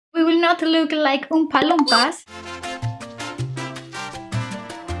not look like Oompa Loompas.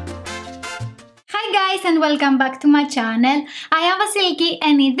 Hi guys and welcome back to my channel. I am Vasilikis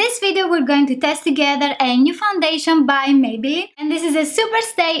and in this video we're going to test together a new foundation by Maybelline, and this is a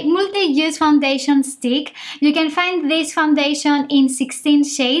Superstay multi-use foundation stick. You can find this foundation in 16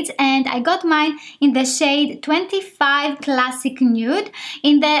 shades and I got mine in the shade 25 Classic Nude.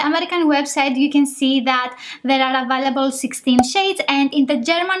 In the American website you can see that there are available 16 shades, and in the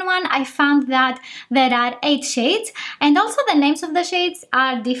German one I found that there are 8 shades, and also the names of the shades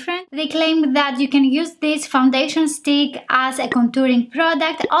are different. They claim that you can use this foundation stick as a contouring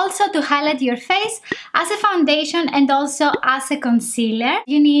product, also to highlight your face, as a foundation and also as a concealer.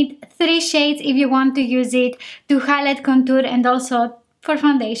 You need 3 shades if you want to use it to highlight, contour and also for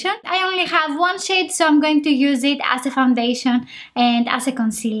foundation. I only have 1 shade, so I'm going to use it as a foundation and as a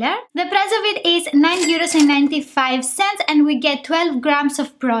concealer. The price of it is €9.95 and we get 12 grams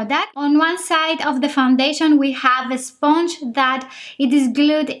of product. On one side of the foundation we have a sponge that it is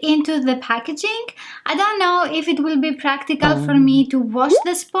glued into the packaging. I don't know if it will be practical for me to wash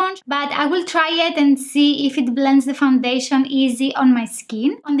the sponge, but I will try it and see if it blends the foundation easy on my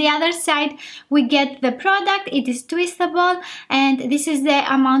skin. On the other side we get the product. It is twistable and this is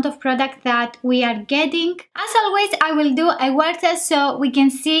the amount of product that we are getting. As always, I will do a wear test so we can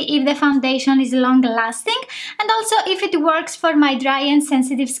see if the foundation is long lasting and also if it works for my dry and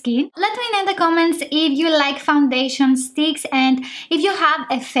sensitive skin. Let me know in the comments if you like foundation sticks and if you have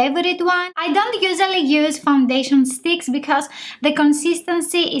a favorite one. I don't usually use foundation sticks because the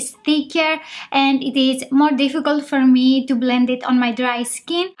consistency is thicker and it is more difficult for me to blend it on my dry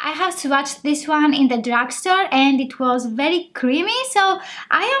skin. I have swatched this one in the drugstore and it was very creamy, so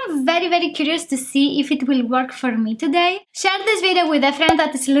I am very curious to see if it will work for me today. Share this video with a friend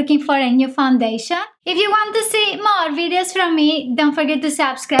that is looking for a new foundation. If you want to see more videos from me, don't forget to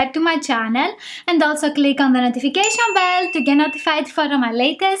subscribe to my channel and also click on the notification bell to get notified for my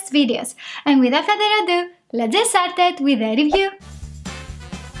latest videos. And without further ado, let's get started with the review.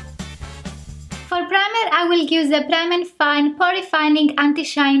 For primer, I will use the Prime and Fine Pore Refining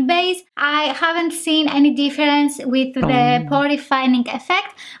Anti-Shine Base. I haven't seen any difference with the pore refining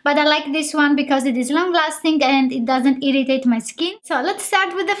effect, but I like this one because it is long lasting and it doesn't irritate my skin. So let's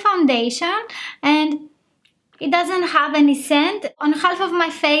start with the foundation, and it doesn't have any scent. On half of my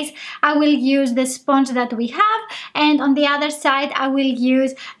face I will use the sponge that we have, and on the other side I will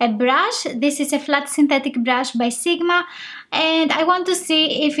use a brush. This is a flat synthetic brush by Sigma, and I want to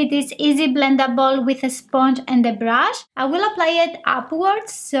see if it is easy blendable with a sponge and a brush. I will apply it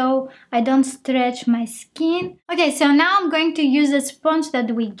upwards so I don't stretch my skin. Okay, so now I'm going to use the sponge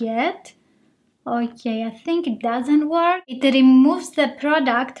that we get. Okay, I think it doesn't work. It removes the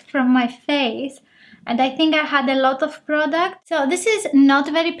product from my face, and I think I had a lot of product. So this is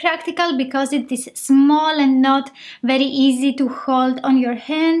not very practical because it is small and not very easy to hold on your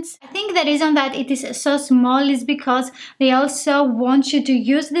hands. I think the reason that it is so small is because they also want you to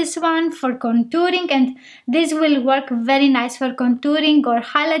use this one for contouring, and this will work very nice for contouring or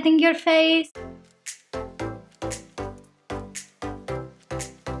highlighting your face.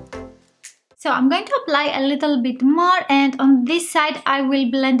 So I'm going to apply a little bit more, and on this side I will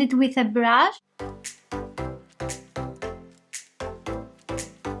blend it with a brush.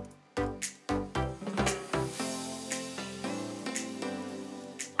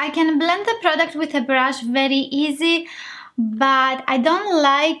 I can blend the product with a brush very easy, but I don't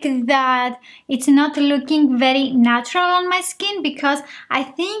like that it's not looking very natural on my skin because I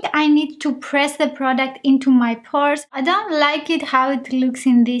think I need to press the product into my pores. I don't like it how it looks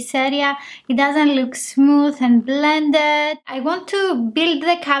in this area. It doesn't look smooth and blended. I want to build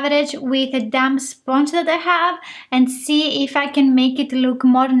the coverage with a damp sponge that I have and see if I can make it look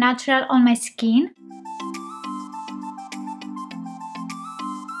more natural on my skin.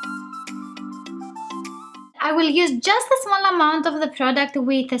 I will use just a small amount of the product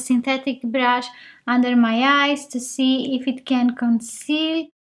with a synthetic brush under my eyes to see if it can conceal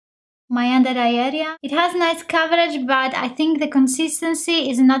my under eye area. It has nice coverage, but I think the consistency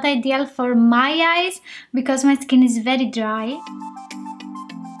is not ideal for my eyes because my skin is very dry.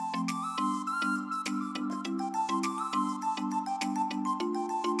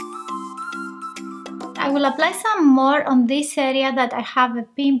 I will apply some more on this area that I have a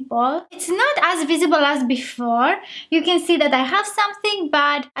pimple. It's not as visible as before. You can see that I have something,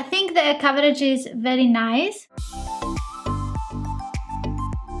 but I think the coverage is very nice.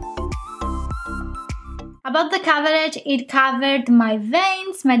 About the coverage, it covered my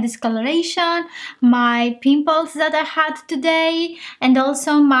veins, my discoloration, my pimples that I had today, and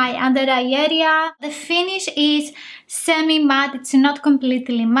also my under eye area. The finish is semi-matte, it's not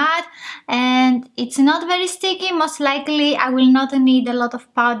completely matte, and it's not very sticky. Most likely I will not need a lot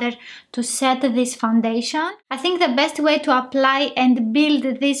of powder to set this foundation. I think the best way to apply and build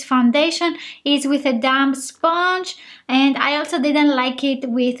this foundation is with a damp sponge, and I also didn't like it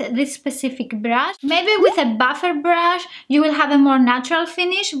with this specific brush. Maybe with a buffer brush you will have a more natural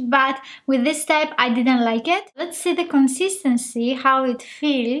finish, but with this type I didn't like it. Let's see the consistency, how it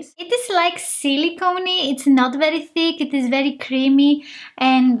feels. It is like silicone-y, it's not very thick, it is very creamy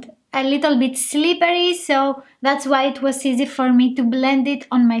and a little bit slippery, so that's why it was easy for me to blend it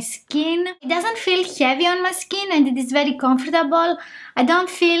on my skin. It doesn't feel heavy on my skin and it is very comfortable. I don't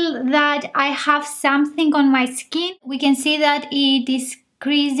feel that I have something on my skin. We can see that it is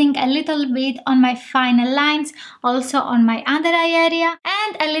creasing a little bit on my fine lines, also on my under eye area,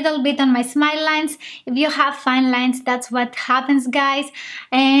 and a little bit on my smile lines. If you have fine lines, that's what happens, guys.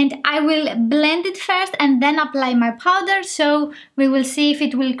 And I will blend it first and then apply my powder, so we will see if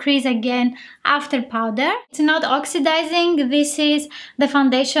it will crease again after powder. It's not oxidizing. This is the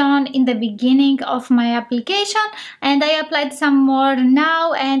foundation in the beginning of my application, and I applied some more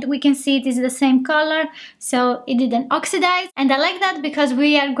now, and we can see it is the same color, so it didn't oxidize. And I like that because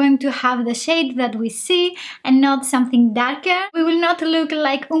we are going to have the shade that we see and not something darker. We will not look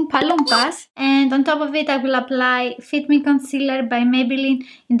like Oompa Loompas. And on top of it I will apply Fit Me Concealer by Maybelline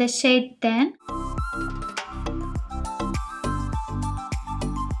in the shade 10.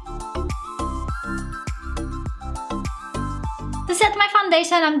 To set my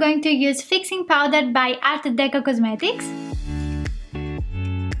foundation, I'm going to use Fixing Powder by Art Deco Cosmetics.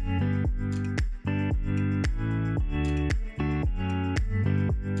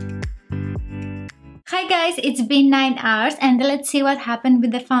 Hi guys, it's been 9 hours and let's see what happened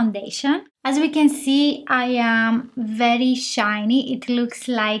with the foundation. As we can see, I am very shiny. It looks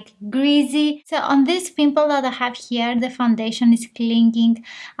like greasy. So on this pimple that I have here, the foundation is clinging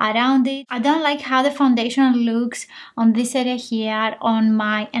around it. I don't like how the foundation looks on this area here, on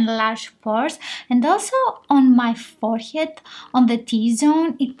my enlarged pores, and also on my forehead, on the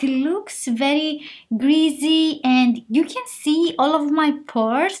T-zone. It looks very greasy and you can see all of my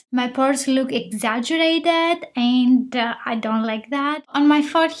pores. My pores look exaggerated and I don't like that. On my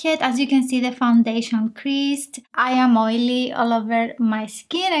forehead, as you can see, the foundation creased. I am oily all over my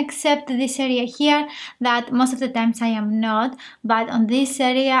skin except this area here that most of the times I am not, but on this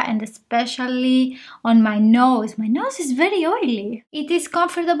area and especially on my nose is very oily. It is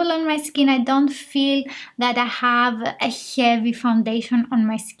comfortable on my skin. I don't feel that I have a heavy foundation on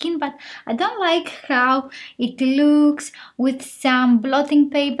my skin, but I don't like how it looks with some blotting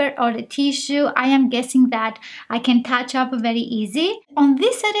paper or a tissue. I am guessing that I can touch up very easy. On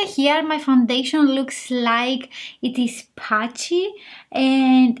this area here, my foundation looks like it is patchy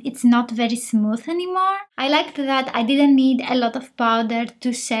and it's not very smooth anymore. I liked that I didn't need a lot of powder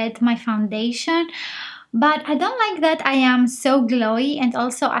to set my foundation, but I don't like that I am so glowy and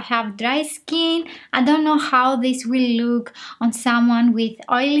also I have dry skin. I don't know how this will look on someone with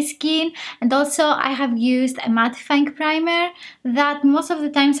oily skin, and also I have used a mattifying primer that most of the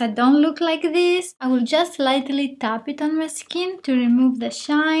times I don't look like this. I will just lightly tap it on my skin to remove the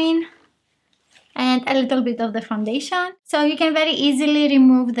shine and a little bit of the foundation. So you can very easily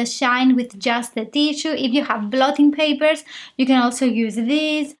remove the shine with just the tissue. If you have blotting papers, you can also use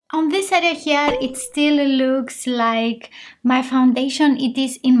these. On this area here, it still looks like my foundation, it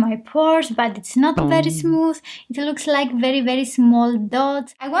is in my pores, but it's not very smooth. It looks like very small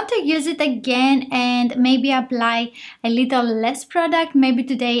dots. I want to use it again and maybe apply a little less product. Maybe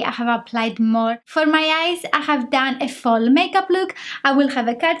today I have applied more. For my eyes, I have done a fall makeup look. I will have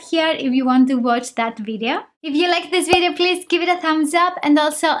a card here if you want to watch that video. If you like this video, please give it a thumbs up, and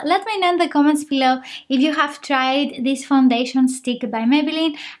also let me know in the comments below if you have tried this foundation stick by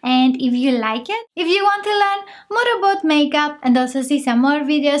Maybelline and if you like it. If you want to learn more about makeup and also see some more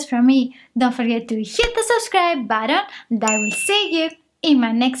videos from me, don't forget to hit the subscribe button and I will see you in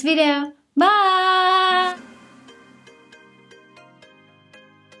my next video. Bye!